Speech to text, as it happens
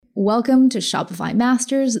Welcome to Shopify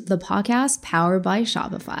Masters, the podcast powered by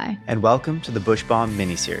Shopify. And welcome to the Bush Bomb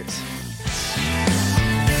miniseries.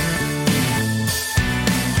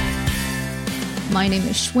 My name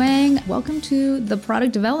is Shuang. Welcome to the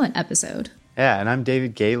product development episode. Yeah, and I'm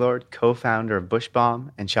David Gaylord, co-founder of Bush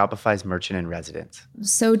Bomb and Shopify's merchant in residence.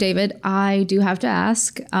 So David, I do have to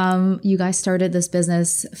ask, you guys started this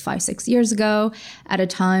business 5-6 years ago at a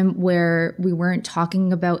time where we weren't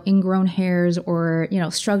talking about ingrown hairs or,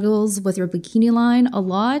 struggles with your bikini line a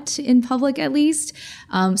lot in public at least.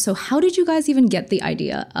 So how did you guys even get the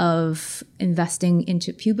idea of investing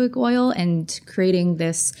into pubic oil and creating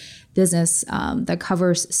this business that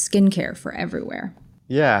covers skincare for everywhere?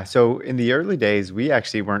 Yeah, so in the early days, we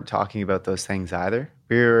actually weren't talking about those things either.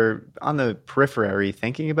 We were on the periphery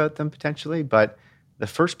thinking about them potentially, but the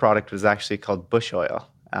first product was actually called Bush Oil.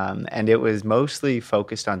 And it was mostly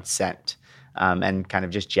focused on scent and kind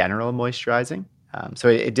of just general moisturizing. So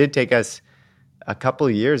it did take us a couple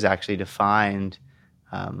of years actually to find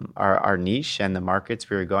our niche and the markets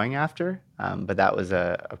we were going after. But that was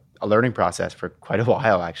a learning process for quite a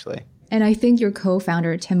while actually. And I think your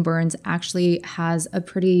co-founder, Tim Burns, actually has a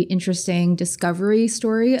pretty interesting discovery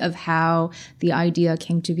story of how the idea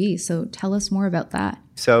came to be. So tell us more about that.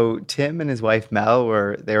 So Tim and his wife, Mel,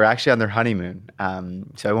 were actually on their honeymoon.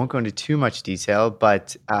 So I won't go into too much detail,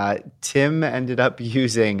 but Tim ended up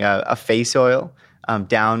using a face oil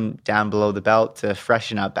down below the belt to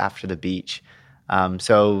freshen up after the beach.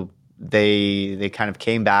 So they kind of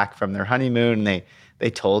came back from their honeymoon and they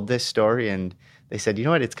told this story and they said, you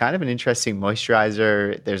know what, it's kind of an interesting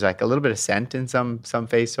moisturizer. There's like a little bit of scent in some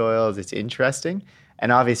face oils. It's interesting.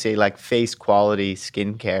 And obviously like face quality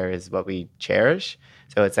skincare is what we cherish.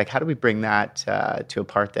 So it's like, how do we bring that to a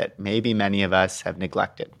part that maybe many of us have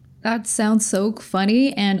neglected? That sounds so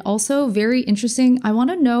funny and also very interesting. I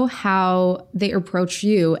want to know how they approached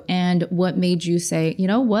you and what made you say, you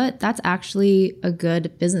know what, that's actually a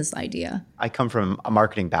good business idea. I come from a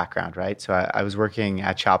marketing background, right? So I was working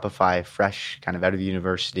at Shopify fresh kind of out of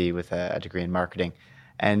university with a degree in marketing.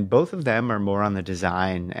 And both of them are more on the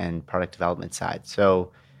design and product development side.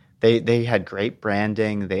 So they had great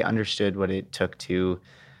branding. They understood what it took to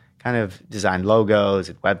kind of design logos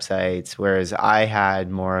and websites, whereas I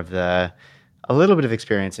had more of a little bit of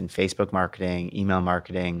experience in Facebook marketing, email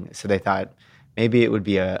marketing. So they thought maybe it would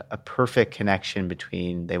be a perfect connection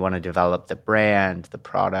between they want to develop the brand, the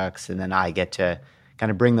products, and then I get to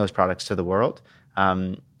kind of bring those products to the world.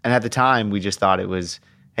 And at the time, we just thought it was,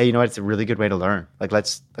 hey, you know what? It's a really good way to learn. Like,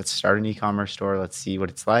 let's start an e-commerce store. Let's see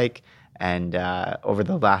what it's like. And over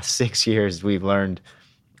the last 6 years, we've learned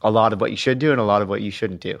a lot of what you should do and a lot of what you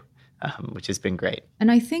shouldn't do. Which has been great.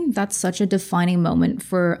 And I think that's such a defining moment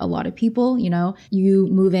for a lot of people, you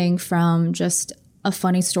moving from just a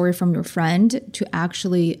funny story from your friend to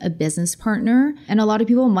actually a business partner. And a lot of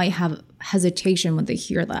people might have hesitation when they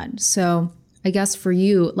hear that. So I guess for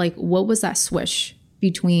you, like, what was that switch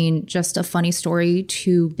between just a funny story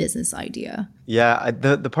to business idea? Yeah,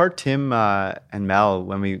 the part Tim and Mel,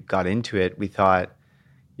 when we got into it, we thought,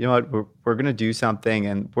 you know what, we're going to do something,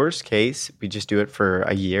 and worst case, we just do it for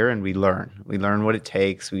a year and we learn. We learn what it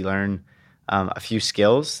takes. We learn a few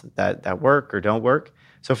skills that work or don't work.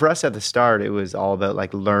 So for us at the start, it was all about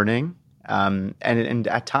like learning. And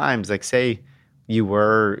at times, like say you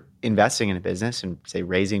were investing in a business and say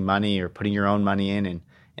raising money or putting your own money in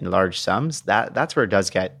large sums, that's where it does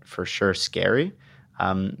get for sure scary.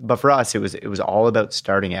 But for us, it was all about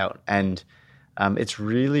starting out. And it's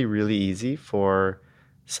really, really easy for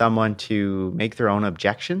someone to make their own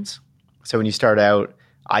objections. So when you start out,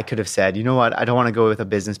 I could have said, you know what, I don't want to go with a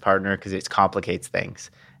business partner because it complicates things.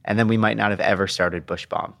 And then we might not have ever started Bush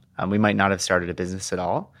Bomb. We might not have started a business at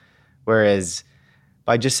all. Whereas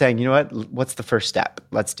by just saying, you know what, what's the first step?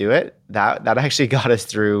 Let's do it. That actually got us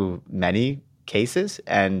through many cases.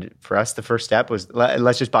 And for us, the first step was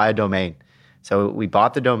let's just buy a domain. So we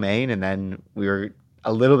bought the domain and then we were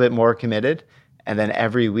a little bit more committed. And then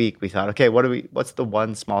every week we thought, okay, what's the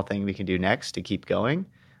one small thing we can do next to keep going?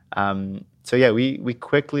 So yeah, we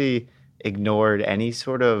quickly ignored any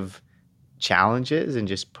sort of challenges and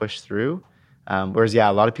just pushed through. Whereas, yeah,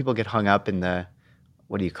 a lot of people get hung up in the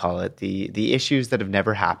issues that have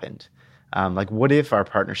never happened. Like, what if our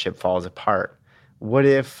partnership falls apart? What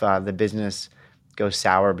if the business goes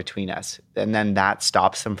sour between us? And then that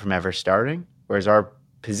stops them from ever starting. Whereas our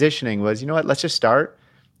positioning was, you know what, let's just start.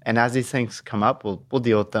 And as these things come up, we'll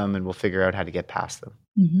deal with them and we'll figure out how to get past them.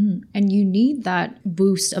 Mm-hmm. And you need that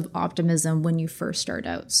boost of optimism when you first start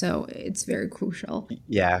out. So it's very crucial.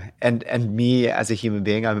 Yeah. And me as a human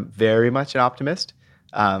being, I'm very much an optimist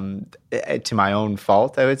to my own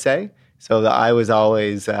fault, I would say. So I was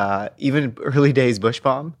always, even early days Bush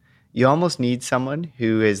Bomb, you almost need someone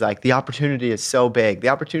who is like, the opportunity is so big. The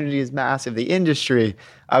opportunity is massive. The industry,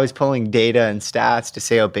 I was pulling data and stats to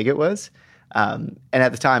say how big it was. And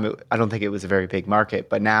at the time, I don't think it was a very big market,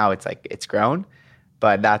 but now it's like, it's grown.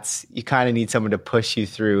 But you kind of need someone to push you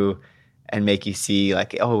through and make you see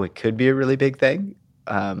like, oh, it could be a really big thing.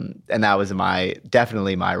 And that was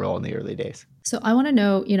definitely my role in the early days. So I want to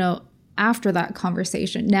know, after that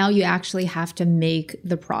conversation, now you actually have to make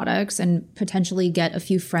the products and potentially get a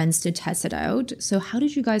few friends to test it out. So how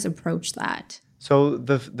did you guys approach that? So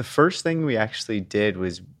the first thing we actually did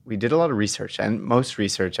was we did a lot of research, and most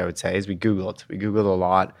research I would say is we Googled. We Googled a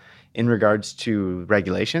lot in regards to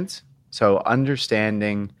regulations. So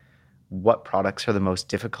understanding what products are the most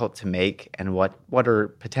difficult to make and what are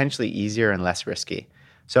potentially easier and less risky.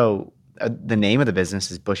 So the name of the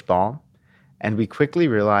business is Bush Balm. And we quickly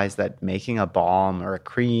realized that making a balm or a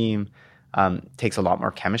cream takes a lot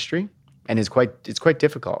more chemistry and it's quite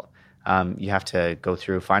difficult. You have to go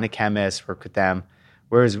through, find a chemist, work with them.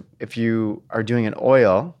 Whereas if you are doing an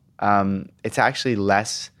oil, it's actually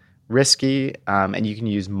less risky and you can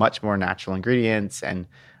use much more natural ingredients and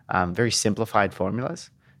very simplified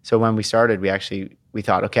formulas. So when we started, we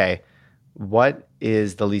thought, okay, what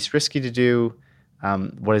is the least risky to do?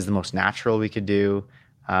 What is the most natural we could do?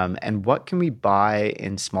 And what can we buy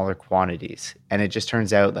in smaller quantities? And it just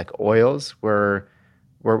turns out like oils were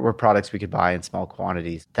products we could buy in small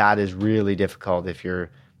quantities. That is really difficult if you're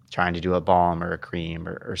trying to do a balm or a cream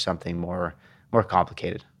or something more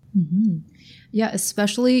complicated. Mm-hmm. Yeah,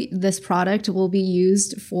 especially this product will be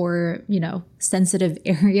used for, sensitive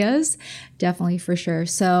areas, definitely for sure.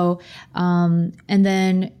 So, and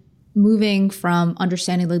then moving from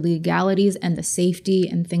understanding the legalities and the safety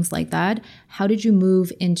and things like that, how did you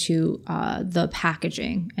move into the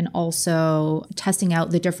packaging and also testing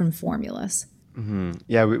out the different formulas? Mm-hmm.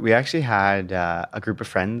 Yeah, we actually had a group of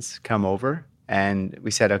friends come over and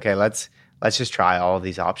we said, okay, let's just try all of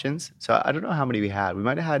these options. So I don't know how many we had. We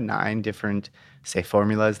might have had 9 different, say,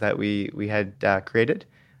 formulas that we had created.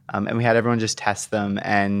 And we had everyone just test them.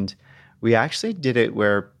 And we actually did it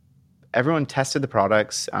where everyone tested the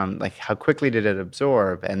products, like how quickly did it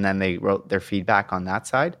absorb, and then they wrote their feedback on that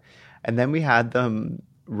side. And then we had them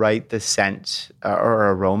write the scent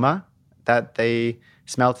or aroma that they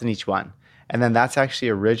smelt in each one. And then that's actually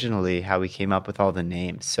originally how we came up with all the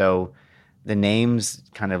names. So the names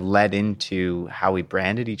kind of led into how we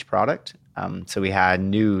branded each product. So we had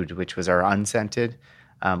Nude, which was our unscented.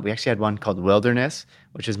 We actually had one called Wilderness,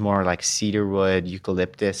 which is more like cedarwood,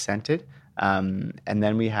 eucalyptus scented. And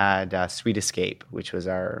then we had Sweet Escape, which was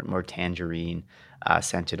our more tangerine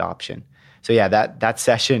scented option. So yeah, that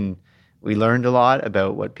session, we learned a lot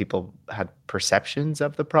about what people had perceptions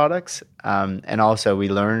of the products. And also we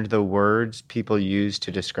learned the words people use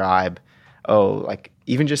to describe, like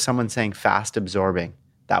even just someone saying fast absorbing.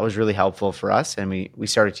 That was really helpful for us. And we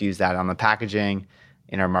started to use that on the packaging,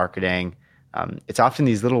 in our marketing. It's often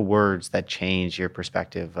these little words that change your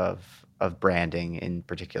perspective of branding in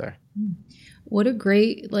particular. What a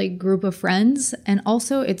great group of friends. And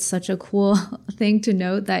also it's such a cool thing to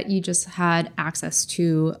note that you just had access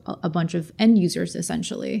to a bunch of end users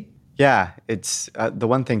essentially. Yeah, it's the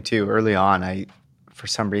one thing too, early on, for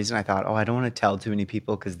some reason I thought, I don't want to tell too many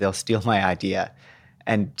people because they'll steal my idea.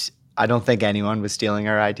 And I don't think anyone was stealing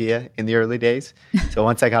our idea in the early days. So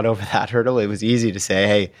once I got over that hurdle, it was easy to say,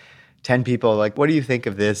 hey, 10 people, what do you think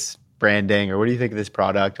of this branding, or what do you think of this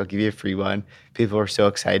product? I'll give you a free one. People were so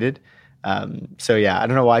excited. So yeah, I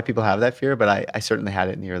don't know why people have that fear, but I certainly had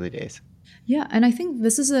it in the early days. Yeah, and I think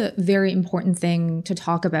this is a very important thing to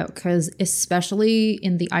talk about because especially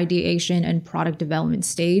in the ideation and product development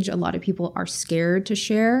stage, a lot of people are scared to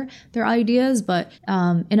share their ideas, but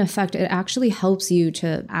in effect, it actually helps you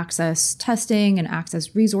to access testing and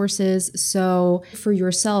access resources. So for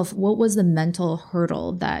yourself, what was the mental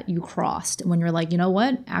hurdle that you crossed when you're like, you know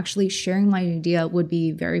what, actually sharing my idea would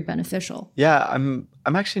be very beneficial? Yeah, I'm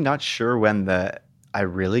actually not sure when I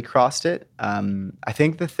really crossed it. I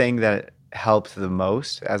think the thing that helped the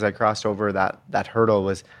most as I crossed over that hurdle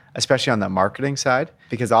was especially on the marketing side,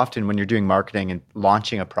 because often when you're doing marketing and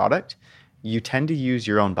launching a product, you tend to use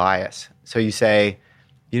your own bias. So you say,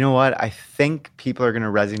 you know what, I think people are going to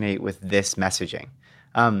resonate with this messaging.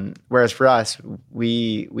 Whereas for us,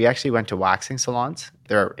 we actually went to waxing salons.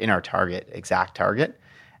 They're in our exact target.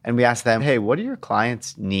 And we asked them, hey, what do your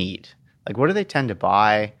clients need? What do they tend to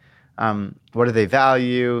buy? What do they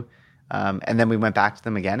value? And then we went back to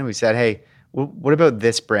them again and we said, hey, what about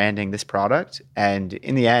this branding, this product? And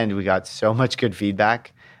in the end, we got so much good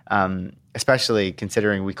feedback, especially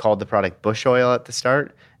considering we called the product Bush Oil at the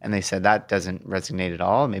start. And they said that doesn't resonate at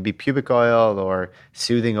all. Maybe pubic oil or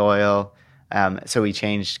soothing oil. So we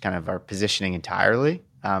changed kind of our positioning entirely.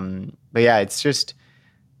 But yeah, it's just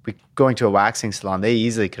going to a waxing salon. They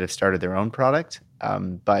easily could have started their own product,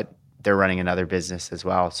 but they're running another business as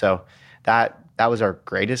well. So that was our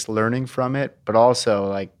greatest learning from it, but also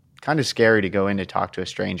like kind of scary to go in to talk to a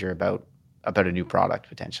stranger about a new product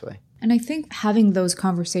potentially. And I think having those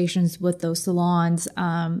conversations with those salons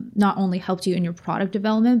not only helped you in your product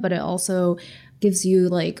development, but it also gives you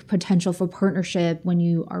like potential for partnership when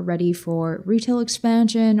you are ready for retail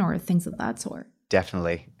expansion or things of that sort.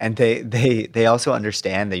 Definitely. And they also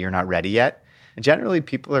understand that you're not ready yet. And generally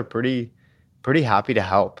people are pretty happy to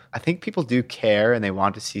help. I think people do care and they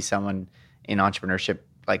want to see someone in entrepreneurship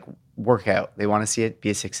like work out. They want to see it be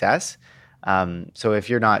a success. So if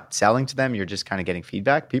you're not selling to them, you're just kind of getting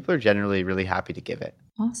feedback. People are generally really happy to give it.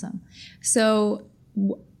 Awesome. So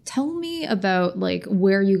tell me about like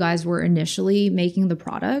where you guys were initially making the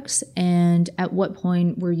products and at what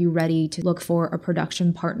point were you ready to look for a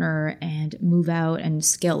production partner and move out and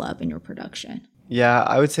scale up in your production? Yeah,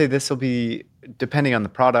 I would say this will be, depending on the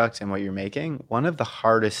product and what you're making, one of the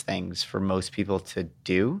hardest things for most people to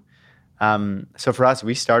do. So for us,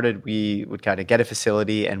 we would kind of get a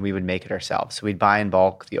facility and we would make it ourselves. So we'd buy in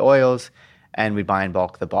bulk the oils and we'd buy in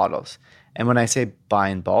bulk the bottles. And when I say buy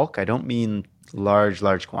in bulk, I don't mean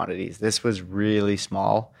large quantities. This was really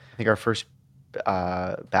small. I think our first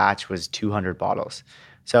batch was 200 bottles.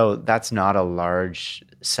 So that's not a large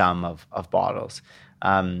sum of bottles.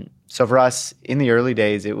 So for us, in the early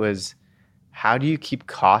days, it was how do you keep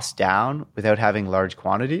costs down without having large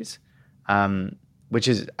quantities? Which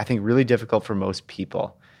is, I think, really difficult for most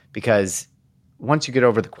people because once you get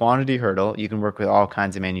over the quantity hurdle, you can work with all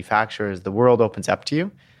kinds of manufacturers. The world opens up to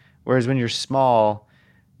you. Whereas when you're small,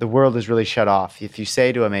 the world is really shut off. If you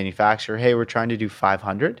say to a manufacturer, hey, we're trying to do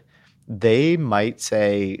 500, they might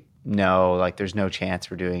say, no, like there's no chance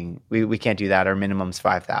we can't do that. Our minimum's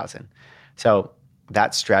 5,000. So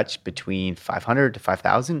that stretch between 500 to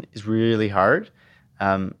 5,000 is really hard.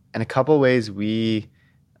 And a couple of ways we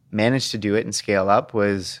managed to do it and scale up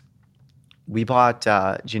was we bought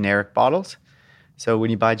generic bottles. So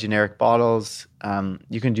when you buy generic bottles,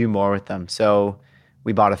 you can do more with them. So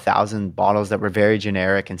we bought 1,000 bottles that were very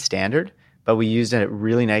generic and standard, but we used a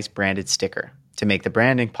really nice branded sticker to make the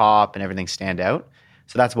branding pop and everything stand out.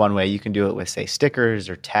 So that's one way. You can do it with, say, stickers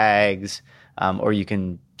or tags, or you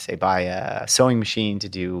can, say, buy a sewing machine to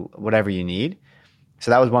do whatever you need.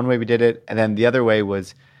 So that was one way we did it. And then the other way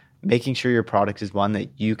was making sure your product is one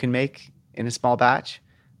that you can make in a small batch,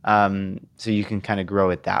 so you can kind of grow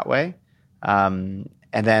it that way. And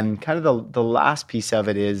then kind of the last piece of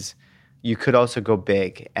it is you could also go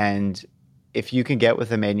big. And if you can get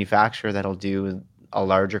with a manufacturer that'll do a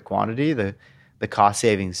larger quantity, the cost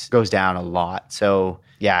savings goes down a lot. So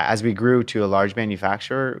yeah, as we grew to a large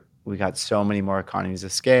manufacturer, we got so many more economies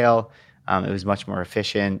of scale. It was much more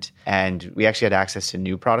efficient, and we actually had access to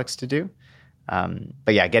new products to do.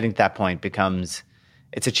 But yeah, getting to that point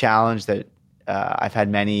it's a challenge that I've had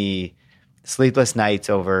many sleepless nights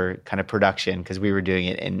over kind of production because we were doing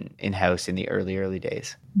it in-house in the early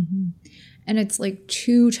days. Mm-hmm. And it's like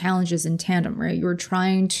two challenges in tandem, right? You're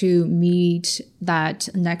trying to meet that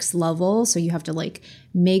next level. So you have to like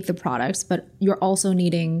make the products, but you're also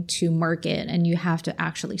needing to market and you have to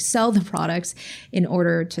actually sell the products in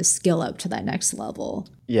order to scale up to that next level.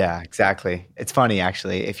 Yeah, exactly. It's funny,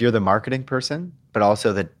 actually. If you're the marketing person, but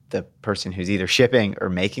also the person who's either shipping or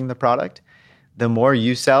making the product, the more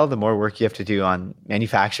you sell, the more work you have to do on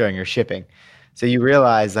manufacturing or shipping. So you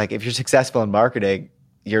realize like if you're successful in marketing,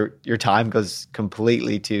 your time goes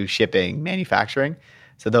completely to shipping, manufacturing.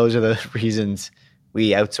 So those are the reasons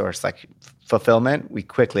we outsource. Like fulfillment, we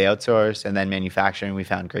quickly outsource, and then manufacturing, we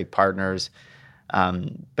found great partners.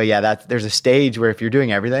 But yeah, there's a stage where if you're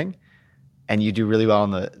doing everything and you do really well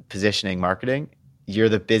in the positioning, marketing, you're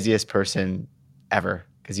the busiest person ever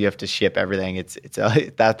because you have to ship everything.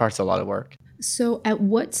 That part's a lot of work. So at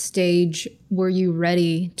what stage were you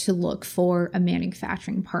ready to look for a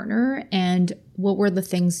manufacturing partner, and what were the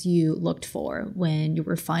things you looked for when you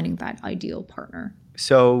were finding that ideal partner?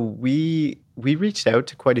 So we reached out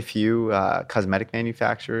to quite a few cosmetic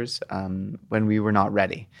manufacturers when we were not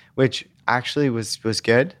ready, which actually was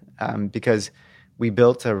good because we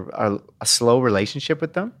built a slow relationship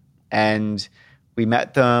with them, and we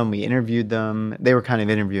met them, we interviewed them. They were kind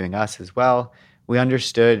of interviewing us as well. We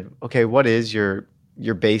understood, okay, what is your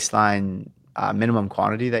baseline minimum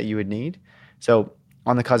quantity that you would need? So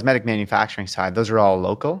on the cosmetic manufacturing side, those are all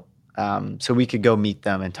local. So we could go meet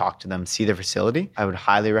them and talk to them, see their facility. I would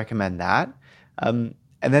highly recommend that. And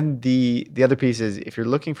And then the other piece is if you're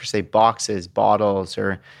looking for, say, boxes, bottles,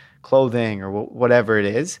 or clothing, or whatever it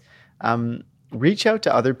is, reach out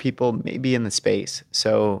to other people maybe in the space.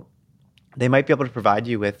 So they might be able to provide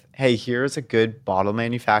you with, hey, here's a good bottle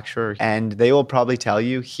manufacturer, and they will probably tell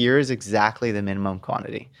you, here's exactly the minimum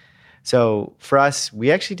quantity. So for us,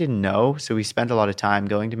 we actually didn't know. So we spent a lot of time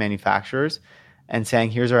going to manufacturers and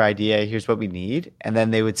saying, here's our idea, here's what we need. And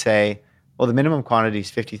then they would say, well, the minimum quantity is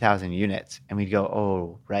 50,000 units. And we'd go,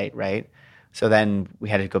 oh, right. So then we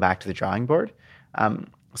had to go back to the drawing board.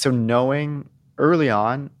 So knowing early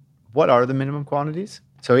on, what are the minimum quantities?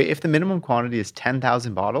 So if the minimum quantity is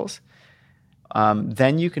 10,000 bottles,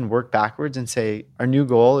 then you can work backwards and say, our new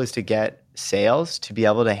goal is to get sales to be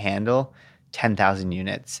able to handle 10,000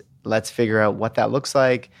 units. Let's figure out what that looks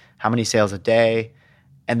like, how many sales a day,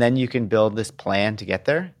 and then you can build this plan to get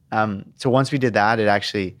there. So once we did that,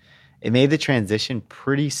 it made the transition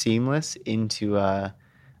pretty seamless into a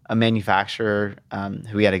manufacturer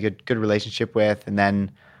who we had a good relationship with, and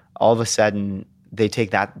then all of a sudden they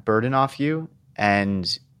take that burden off you,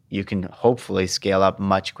 and you can hopefully scale up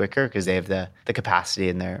much quicker because they have the capacity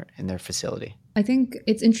in their facility. I think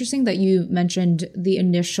it's interesting that you mentioned the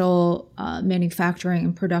initial manufacturing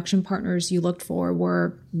and production partners you looked for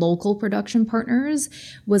were local production partners.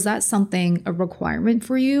 Was that a requirement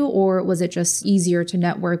for you, or was it just easier to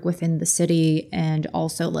network within the city and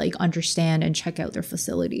also like understand and check out their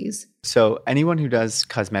facilities? So anyone who does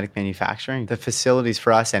cosmetic manufacturing, the facilities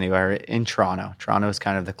for us anyway are in Toronto. Toronto is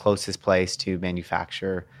kind of the closest place to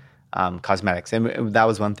manufacture cosmetics. And that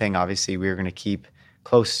was one thing, obviously, we were going to keep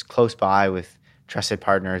close by with trusted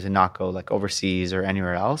partners and not go like overseas or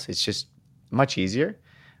anywhere else. It's just much easier.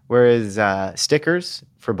 Whereas stickers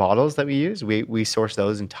for bottles that we use, we source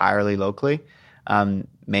those entirely locally,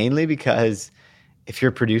 mainly because if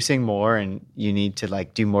you're producing more and you need to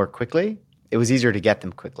like do more quickly, it was easier to get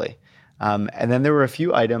them quickly. And then there were a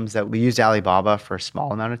few items that we used Alibaba for a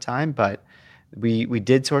small amount of time, but we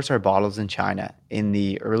did source our bottles in China in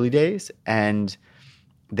the early days, and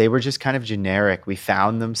they were just kind of generic. We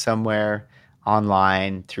found them somewhere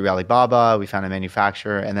online through Alibaba. We found a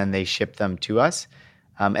manufacturer, and then they shipped them to us.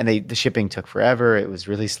 And the shipping took forever. It was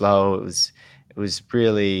really slow. It was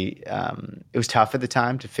really it was tough at the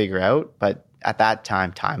time to figure out. But at that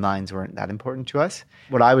time, timelines weren't that important to us.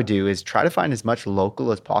 What I would do is try to find as much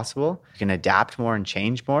local as possible. You can adapt more and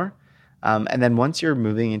change more. And then once you're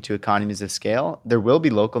moving into economies of scale, there will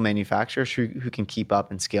be local manufacturers who can keep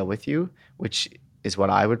up and scale with you, which is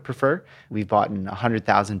what I would prefer. We've bought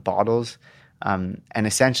 100,000 bottles. And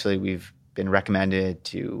essentially, we've been recommended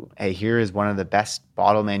to, hey, here is one of the best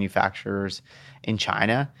bottle manufacturers in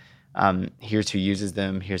China. Here's who uses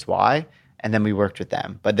them. Here's why. And then we worked with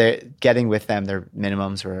them. But getting with them, their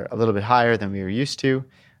minimums were a little bit higher than we were used to.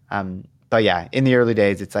 But yeah, in the early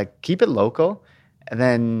days, it's like keep it local. And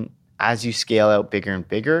then as you scale out bigger and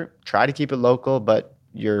bigger, try to keep it local, but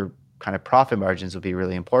your kind of profit margins will be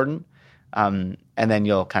really important. And then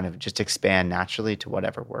you'll kind of just expand naturally to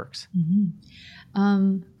whatever works.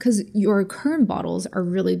 Because your current bottles are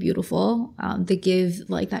really beautiful. They give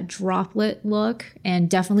like that droplet look and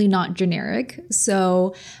definitely not generic.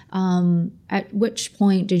 So at which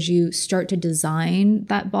point did you start to design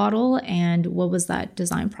that bottle, and what was that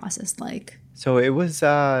design process like? So it was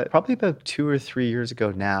probably about 2 or 3 years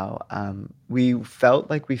ago now. We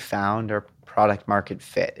felt like we found our product market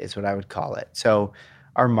fit is what I would call it. So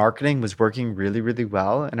our marketing was working really, really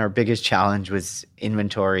well. And our biggest challenge was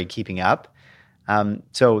inventory keeping up.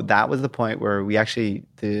 So that was the point where we actually,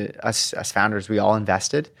 us founders, we all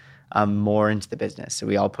invested more into the business. So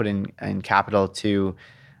we all put in capital to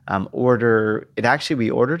order.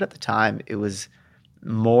 We ordered at the time, it was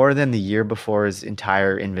more than the year before's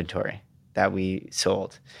entire inventory that we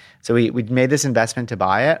sold. So we made this investment to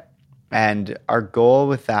buy it. And our goal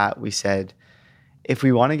with that, we said, if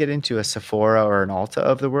we want to get into a Sephora or an Ulta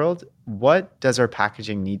of the world, what does our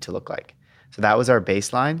packaging need to look like? So that was our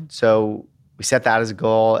baseline. So we set that as a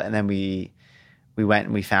goal, and then we went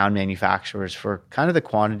and we found manufacturers for kind of the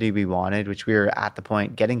quantity we wanted, which we were at the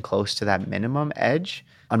point getting close to that minimum edge.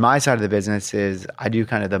 On my side of the business is I do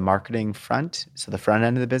kind of the marketing front, so the front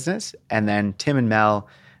end of the business, and then Tim and Mel,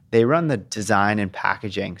 they run the design and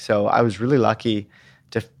packaging. So I was really lucky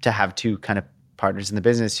to have two kind of partners in the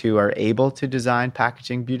business who are able to design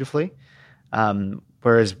packaging beautifully.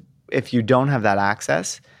 Whereas if you don't have that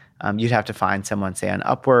access, you'd have to find someone, say, on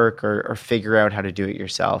Upwork or figure out how to do it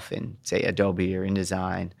yourself in, say, Adobe or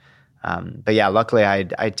InDesign. But yeah, luckily I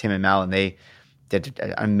had Tim and Mel, and they did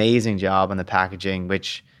an amazing job on the packaging,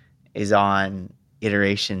 which is on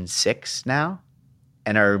iteration 6 now.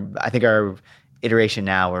 And I think our iteration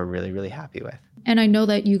now we're really, really happy with. And I know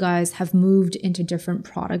that you guys have moved into different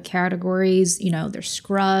product categories. There's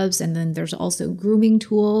scrubs and then there's also grooming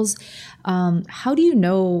tools. How do you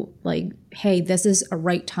know, like, hey, this is a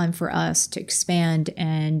right time for us to expand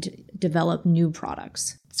and develop new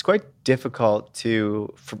products? It's quite difficult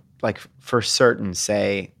to, for certain,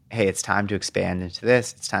 say, hey, it's time to expand into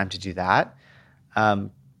this, it's time to do that.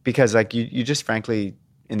 Because like you just frankly,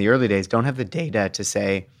 in the early days, don't have the data to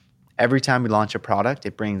say, every time we launch a product,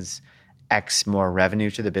 it brings X more revenue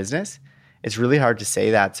to the business. It's really hard to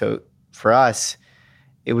say that. So for us,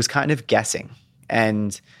 it was kind of guessing,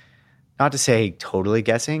 and not to say totally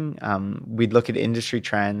guessing. We'd look at industry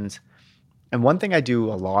trends. And one thing I do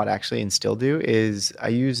a lot actually, and still do, is I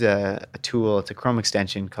use a tool, it's a Chrome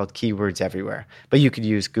extension called Keywords Everywhere. But you could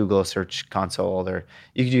use Google Search Console, or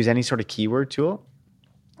you could use any sort of keyword tool.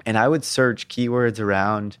 And I would search keywords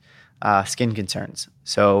around skin concerns.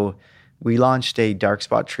 So we launched a dark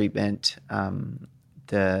spot treatment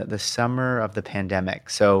the summer of the pandemic.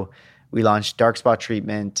 So we launched dark spot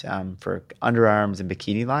treatment for underarms and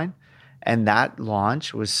bikini line. And that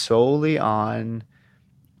launch was solely on,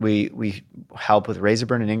 we help with razor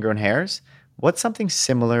burn and ingrown hairs. What's something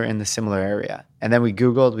similar in the similar area? And then we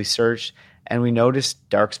Googled, we searched, and we noticed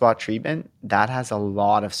dark spot treatment. That has a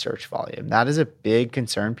lot of search volume. That is a big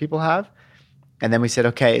concern people have. And then we said,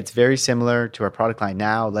 okay, it's very similar to our product line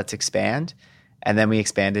now. Let's expand. And then we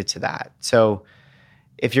expanded to that. So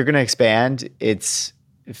if you're going to expand, it's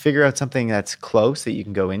figure out something that's close that you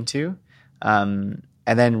can go into. And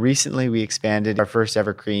then recently we expanded our first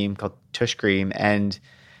ever cream called Tush Cream. And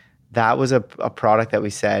that was a product that we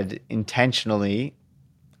said intentionally,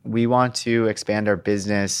 we want to expand our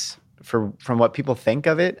business from what people think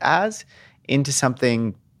of it as into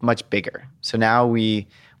something much bigger. So now we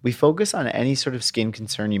focus on any sort of skin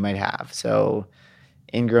concern you might have. So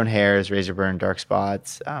ingrown hairs, razor burn, dark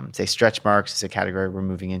spots, say stretch marks is a category we're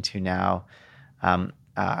moving into now.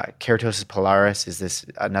 Keratosis pilaris is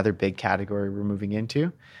another big category we're moving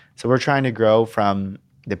into. So we're trying to grow from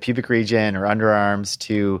the pubic region or underarms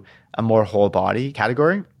to a more whole body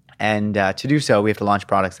category. And to do so, we have to launch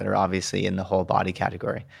products that are obviously in the whole body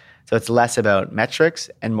category. So it's less about metrics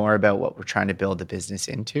and more about what we're trying to build the business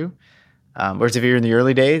into. Whereas if you're in the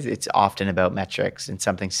early days, it's often about metrics, and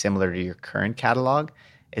something similar to your current catalog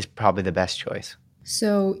is probably the best choice.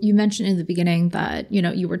 So you mentioned in the beginning that,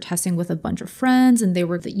 you were testing with a bunch of friends and they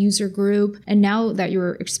were the user group. And now that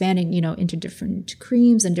you're expanding, into different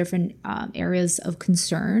creams and different areas of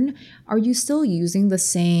concern, are you still using the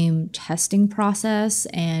same testing process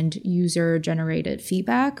and user generated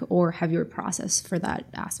feedback, or have your process for that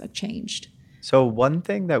aspect changed? So one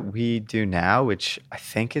thing that we do now, which I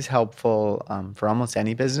think is helpful for almost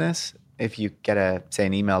any business, if you get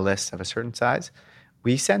an email list of a certain size,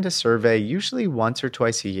 we send a survey usually once or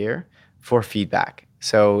twice a year for feedback.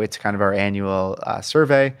 So it's kind of our annual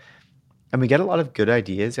survey, and we get a lot of good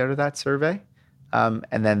ideas out of that survey.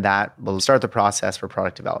 And then that will start the process for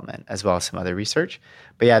product development as well as some other research.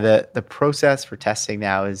 But yeah, the process for testing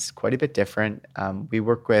now is quite a bit different. We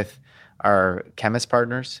work with our chemist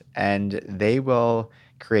partners, and they will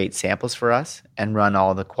create samples for us and run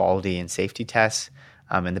all the quality and safety tests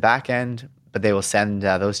in the back end, but they will send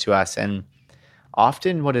those to us. And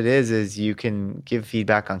often what it is you can give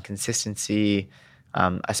feedback on consistency,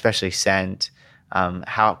 especially scent,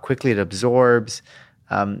 how quickly it absorbs.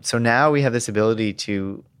 So now we have this ability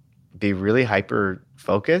to be really hyper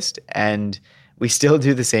focused, and we still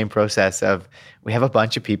do the same process of, we have a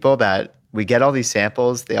bunch of people that we get all these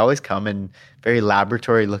samples. They always come in very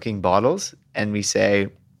laboratory looking bottles, and we say,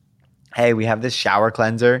 hey, we have this shower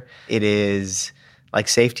cleanser. It is like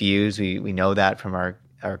safe to use. We know that from our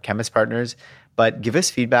chemist partners, but give us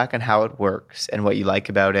feedback on how it works and what you like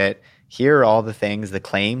about it. Here are all the things, the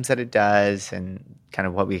claims that it does, and kind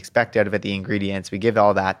of what we expect out of it, the ingredients. We give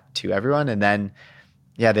all that to everyone, and then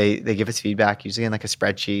they give us feedback, usually in like a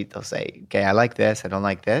spreadsheet. They'll say, okay, I like this, I don't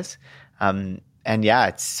like this. And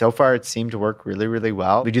yeah, so far it seemed to work really, really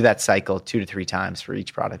well. We do that cycle 2 to 3 times for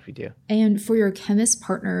each product we do. And for your chemist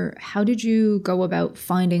partner, how did you go about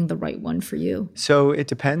finding the right one for you? So it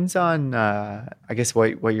depends on, I guess,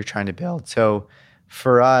 what you're trying to build. So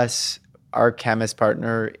for us, our chemist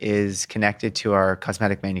partner is connected to our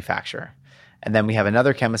cosmetic manufacturer. And then we have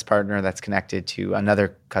another chemist partner that's connected to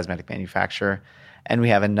another cosmetic manufacturer. And we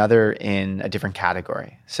have another in a different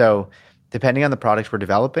category. So depending on the product we're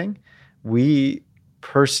developing, we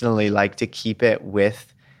personally like to keep it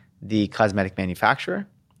with the cosmetic manufacturer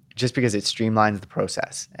just because it streamlines the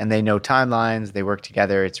process, and they know timelines, they work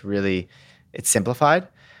together. It's simplified.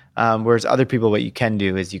 Whereas other people, what you can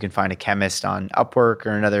do is you can find a chemist on Upwork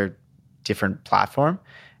or another different platform,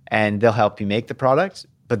 and they'll help you make the product.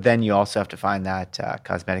 But then you also have to find that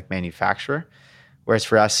cosmetic manufacturer. Whereas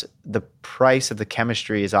for us, the price of the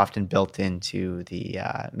chemistry is often built into the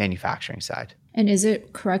manufacturing side. And is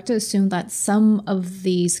it correct to assume that some of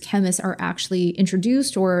these chemists are actually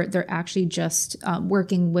introduced, or they're actually just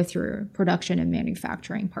working with your production and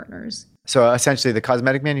manufacturing partners? So essentially, the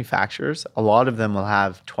cosmetic manufacturers, a lot of them will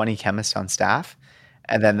have 20 chemists on staff,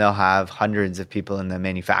 and then they'll have hundreds of people in the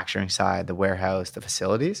manufacturing side, the warehouse, the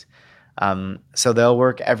facilities. So they'll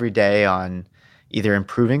work every day on either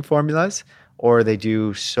improving formulas, or they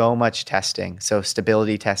do so much testing. So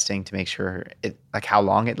stability testing to make sure it, like how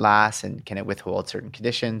long it lasts and can it withhold certain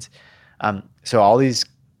conditions. So all these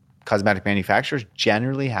cosmetic manufacturers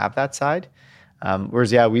generally have that side.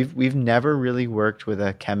 Whereas, we've never really worked with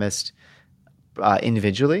a chemist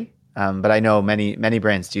individually, but I know many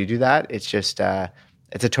brands do that. It's just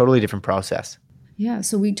it's a totally different process. Yeah,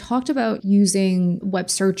 so we talked about using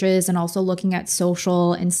web searches and also looking at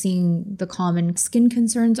social and seeing the common skin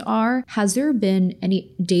concerns are. Has there been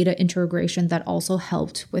any data integration that also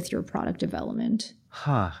helped with your product development?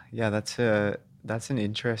 Yeah, that's an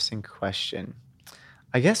interesting question.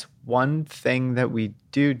 I guess one thing that we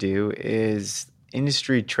do is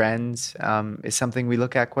industry trends is something we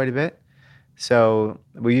look at quite a bit. So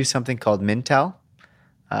we use something called Mintel.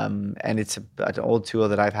 And it's an old tool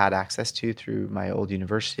that I've had access to through my old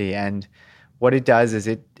university. And what it does is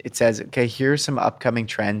it says, okay, here's some upcoming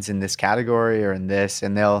trends in this category or in this,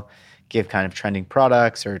 and they'll give kind of trending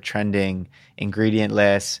products or trending ingredient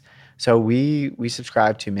lists. So we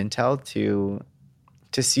subscribe to Mintel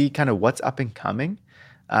to see kind of what's up and coming.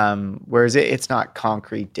 Whereas it's not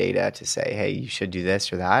concrete data to say, hey, you should do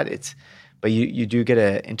this or that. But you do get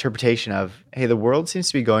an interpretation of, hey, the world seems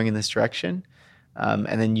to be going in this direction.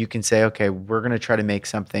 And then you can say, okay, we're going to try to make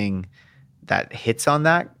something that hits on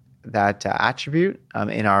that attribute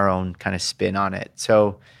in our own kind of spin on it.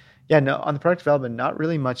 So, yeah, no, on the product development, not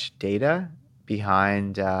really much data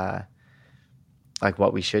behind like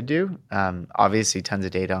what we should do. Obviously, tons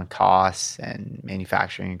of data on costs and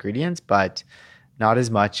manufacturing ingredients, but not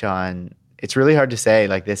as much on. It's really hard to say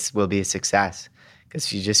like this will be a success,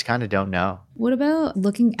 because you just kind of don't know. What about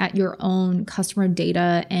looking at your own customer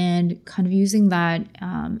data and kind of using that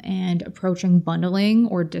and approaching bundling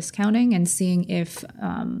or discounting and seeing if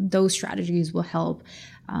those strategies will help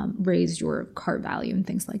raise your cart value and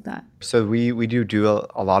things like that? So we do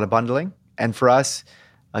a lot of bundling. And for us,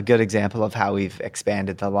 a good example of how we've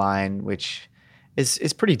expanded the line, which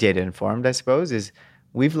is pretty data informed, I suppose, is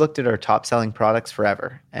we've looked at our top selling products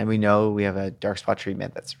forever, and we know we have a dark spot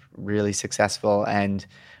treatment that's really successful. And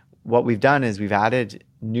what we've done is we've added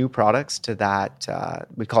new products to that.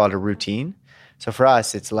 We call it a routine. So for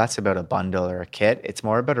us, it's less about a bundle or a kit. It's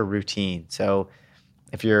more about a routine. So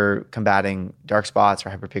if you're combating dark spots or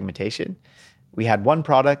hyperpigmentation, we had one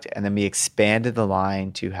product and then we expanded the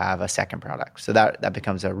line to have a second product. So that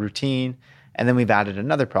becomes a routine. And then we've added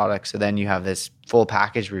another product. So then you have this full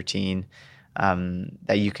package routine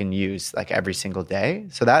that you can use like every single day.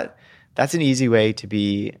 So that's an easy way to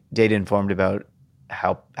be data informed about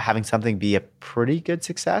how having something be a pretty good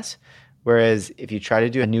success. Whereas if you try to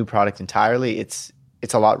do a new product entirely, it's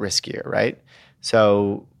a lot riskier, right?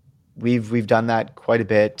 So we've done that quite a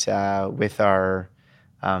bit with our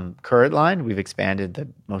current line. We've expanded the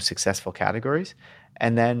most successful categories.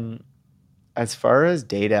 And then as far as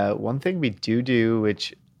data, one thing we do,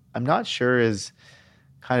 which I'm not sure is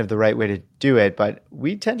kind of the right way to do it, but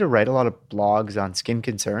we tend to write a lot of blogs on skin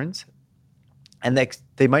concerns, and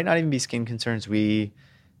they might not even be skin concerns we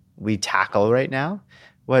tackle right now.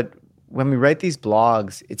 When we write these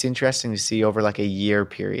blogs, it's interesting to see over like a year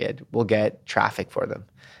period, we'll get traffic for them.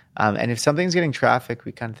 And if something's getting traffic,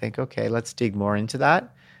 we kind of think, okay, let's dig more into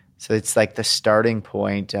that. So it's like the starting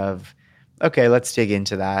point of, okay, let's dig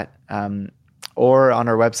into that. Or on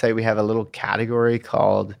our website, we have a little category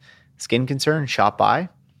called skin concern, shop by.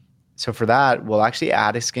 So for that, we'll actually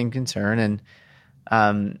add a skin concern.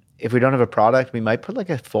 And if we don't have a product, we might put like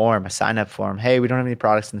a form, a sign up form. Hey, we don't have any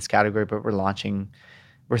products in this category, but we're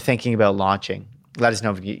thinking about launching. Let us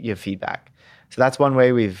know if you have feedback. So that's one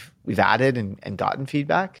way we've added and gotten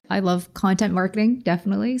feedback. I love content marketing,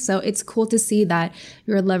 definitely. So it's cool to see that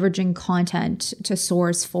you're leveraging content to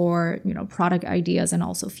source for, product ideas and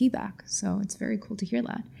also feedback. So it's very cool to hear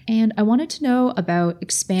that. And I wanted to know about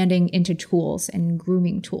expanding into tools and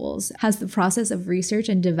grooming tools. Has the process of research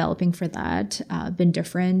and developing for that been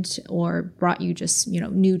different or brought you just,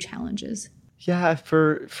 new challenges? Yeah,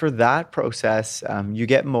 for that process, you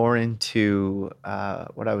get more into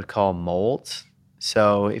what I would call molds.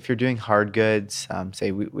 So if you're doing hard goods,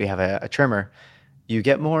 say we have a trimmer, you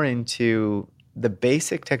get more into the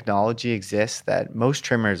basic technology exists that most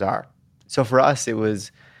trimmers are. So for us, it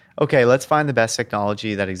was, okay, let's find the best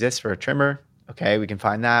technology that exists for a trimmer. Okay, we can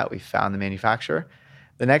find that. We found the manufacturer.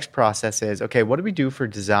 The next process is, okay, what do we do for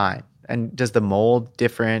design? And does the mold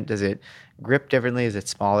different? Does it grip differently? Is it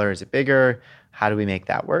smaller? Is it bigger? How do we make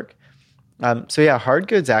that work? So yeah, hard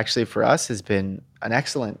goods actually for us has been an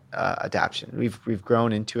excellent adaptation. We've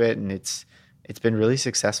grown into it, and it's been really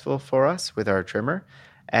successful for us with our trimmer.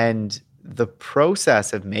 And the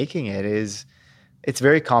process of making it is it's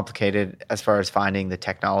very complicated as far as finding the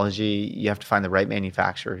technology. You have to find the right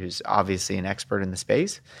manufacturer who's obviously an expert in the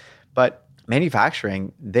space. But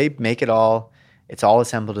manufacturing, they make it all. It's all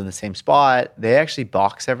assembled in the same spot. They actually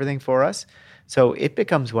box everything for us. So it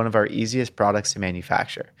becomes one of our easiest products to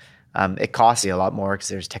manufacture. It costs you a lot more because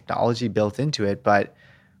there's technology built into it, but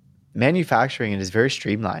manufacturing it is very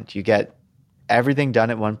streamlined. You get everything done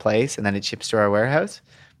at one place and then it ships to our warehouse.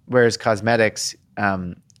 Whereas cosmetics,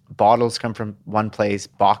 bottles come from one place,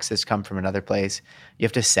 boxes come from another place. You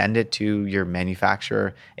have to send it to your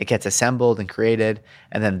manufacturer. It gets assembled and created,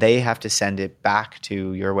 and then they have to send it back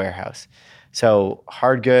to your warehouse. So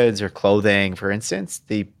hard goods or clothing, for instance,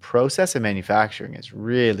 the process of manufacturing is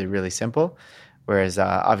really, really simple. Whereas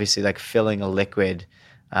obviously like filling a liquid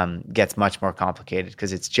gets much more complicated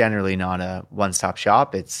because it's generally not a one-stop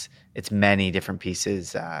shop. It's many different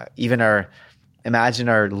pieces. Imagine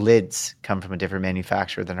our lids come from a different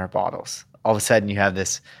manufacturer than our bottles. All of a sudden you have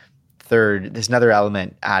there's another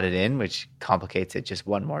element added in, which complicates it just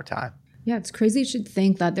one more time. Yeah, it's crazy to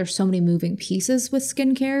think that there's so many moving pieces with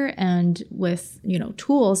skincare, and with,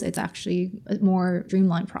 tools, it's actually a more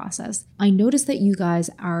streamlined process. I noticed that you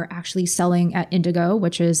guys are actually selling at Indigo,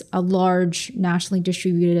 which is a large nationally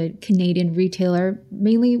distributed Canadian retailer,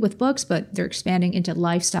 mainly with books, but they're expanding into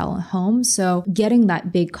lifestyle and home. So getting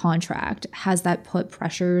that big contract, has that put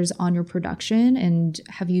pressures on your production? And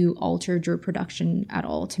have you altered your production at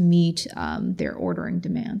all to meet their ordering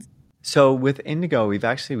demands? So with Indigo, we've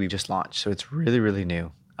just launched, so it's really, really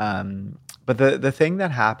new. But the thing that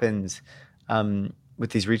happens with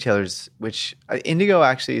these retailers, which Indigo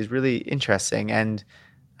actually is really interesting, and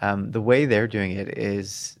the way they're doing it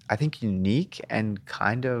is, I think, unique and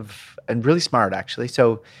and really smart, actually.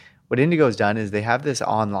 So what Indigo's done is they have this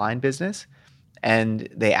online business, and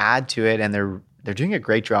they add to it, and they're doing a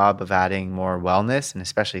great job of adding more wellness, and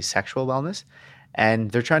especially sexual wellness, and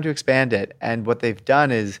they're trying to expand it. And what they've done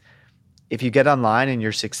is, if you get online and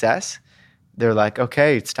you're success, they're like,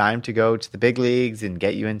 okay, it's time to go to the big leagues and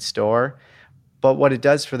get you in store. But what it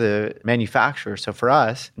does for the manufacturer, so for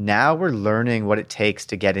us, now we're learning what it takes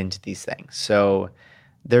to get into these things. So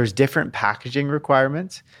there's different packaging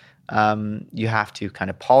requirements. You have to kind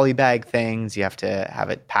of polybag things. You have to have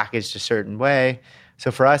it packaged a certain way.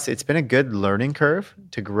 So for us, it's been a good learning curve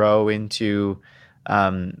to grow into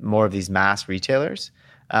more of these mass retailers.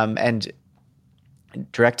 And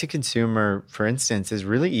direct to consumer, for instance, is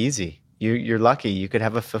really easy. You're lucky. You could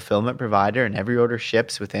have a fulfillment provider and every order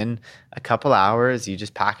ships within a couple hours. You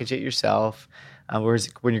just package it yourself. Whereas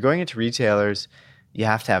when you're going into retailers, you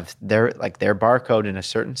have to have their barcode in a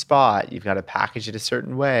certain spot. You've got to package it a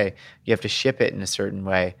certain way. You have to ship it in a certain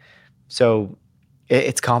way. So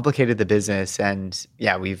it's complicated, the business. And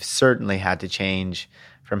yeah, we've certainly had to change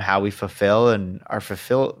from how we fulfill, and our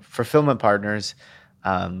fulfillment partners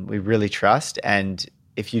we really trust. And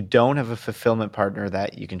if you don't have a fulfillment partner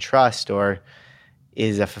that you can trust, or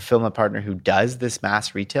is a fulfillment partner who does this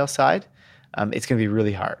mass retail side, it's going to be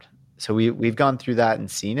really hard. So we've gone through that and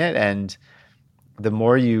seen it. And the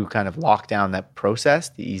more you kind of lock down that process,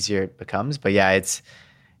 the easier it becomes. But yeah,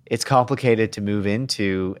 it's complicated to move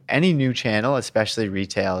into any new channel, especially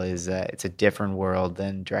retail. It's a different world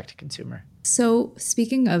than direct to consumer. So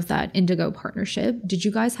speaking of that Indigo partnership, did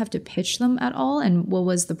you guys have to pitch them at all? And what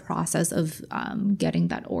was the process of getting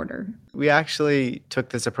that order? We actually took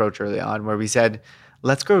this approach early on where we said,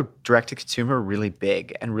 let's go direct to consumer really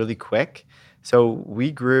big and really quick. So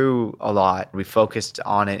we grew a lot. We focused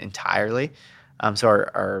on it entirely. So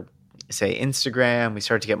our say Instagram, we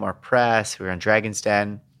started to get more press. We were on Dragon's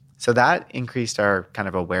Den. So that increased our kind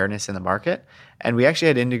of awareness in the market. And we actually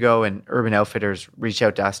had Indigo and Urban Outfitters reach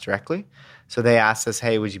out to us directly. So they asked us,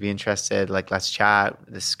 hey, would you be interested? Like, let's chat.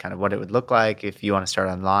 This is kind of what it would look like if you want to start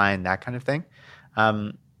online, that kind of thing.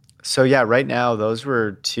 So yeah, right now, those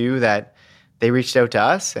were two that they reached out to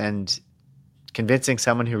us, and convincing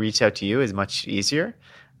someone who reached out to you is much easier.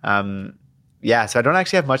 Yeah, so I don't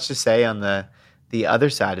actually have much to say on the other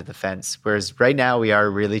side of the fence. Whereas right now we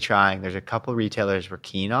are really trying. There's a couple retailers we're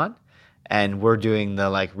keen on, and we're doing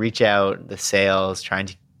the reach out, the sales, trying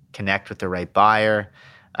to connect with the right buyer.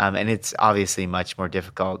 And it's obviously much more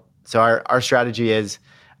difficult So our strategy is,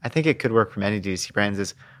 I think it could work for many DTC brands,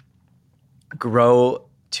 is grow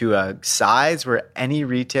to a size where any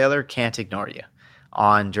retailer can't ignore you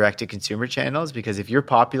on direct-to-consumer channels, because if you're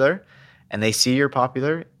popular and they see you're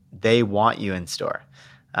popular, they want you in store.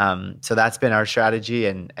 So that's been our strategy,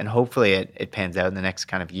 and hopefully it pans out in the next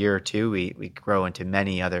kind of year or two. We grow into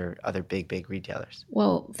many other big retailers.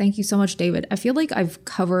 Well, thank you so much, David. I feel like I've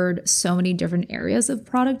covered so many different areas of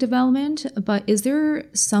product development, but is there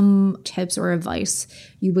some tips or advice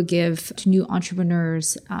you would give to new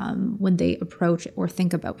entrepreneurs when they approach or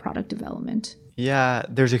think about product development? Yeah,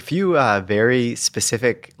 there's a few very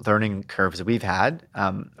specific learning curves that we've had.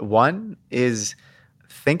 One is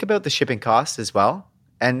think about the shipping cost as well.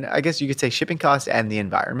 And I guess you could say shipping cost and the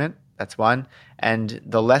environment. That's one. And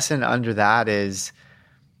the lesson under that is,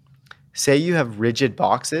 say you have rigid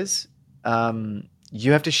boxes.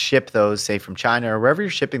 You have to ship those, say, from China or wherever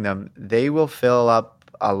you're shipping them. They will fill up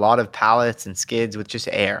a lot of pallets and skids with just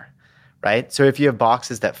air, right? So if you have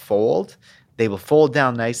boxes that fold, they will fold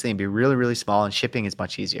down nicely and be really, really small, and shipping is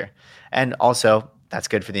much easier. And also, that's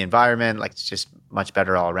good for the environment. Like, it's just much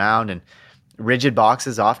better all around. And rigid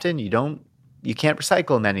boxes, often you can't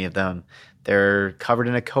recycle many of them. They're covered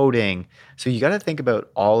in a coating. So you got to think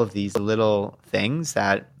about all of these little things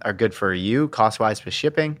that are good for you, cost-wise with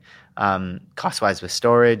shipping, cost-wise with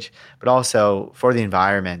storage, but also for the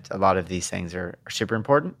environment. A lot of these things are super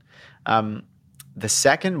important. The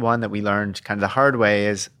second one that we learned kind of the hard way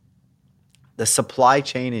is the supply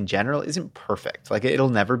chain in general isn't perfect. Like, it'll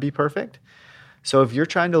never be perfect. So if you're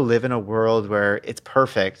trying to live in a world where it's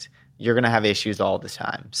perfect, you're going to have issues all the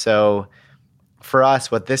time. So for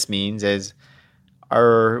us, what this means is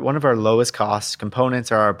one of our lowest cost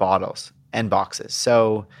components are our bottles and boxes.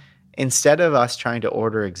 So instead of us trying to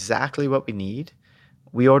order exactly what we need,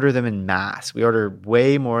 we order them in mass. We order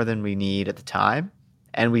way more than we need at the time,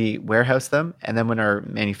 and we warehouse them. And then when our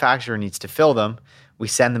manufacturer needs to fill them, we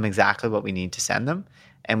send them exactly what we need to send them,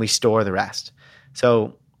 and we store the rest.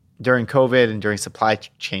 So during COVID and during supply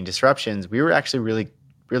chain disruptions, we were actually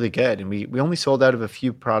really good. And we only sold out of a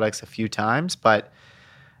few products a few times. But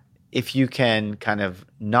if you can kind of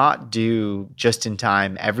not do just in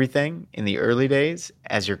time everything in the early days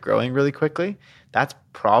as you're growing really quickly, that's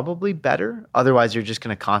probably better. Otherwise, you're just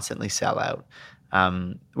going to constantly sell out.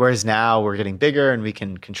 Whereas now we're getting bigger and we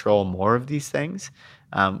can control more of these things.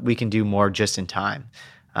 We can do more just in time.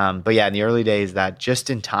 But yeah, in the early days, that just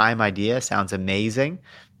in time idea sounds amazing,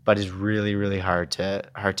 but is really, really hard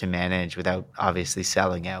to manage without obviously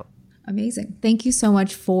selling out. Amazing. Thank you so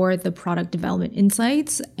much for the product development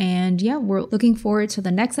insights. And yeah, we're looking forward to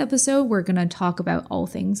the next episode. We're going to talk about all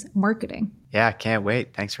things marketing. Yeah, can't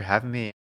wait. Thanks for having me.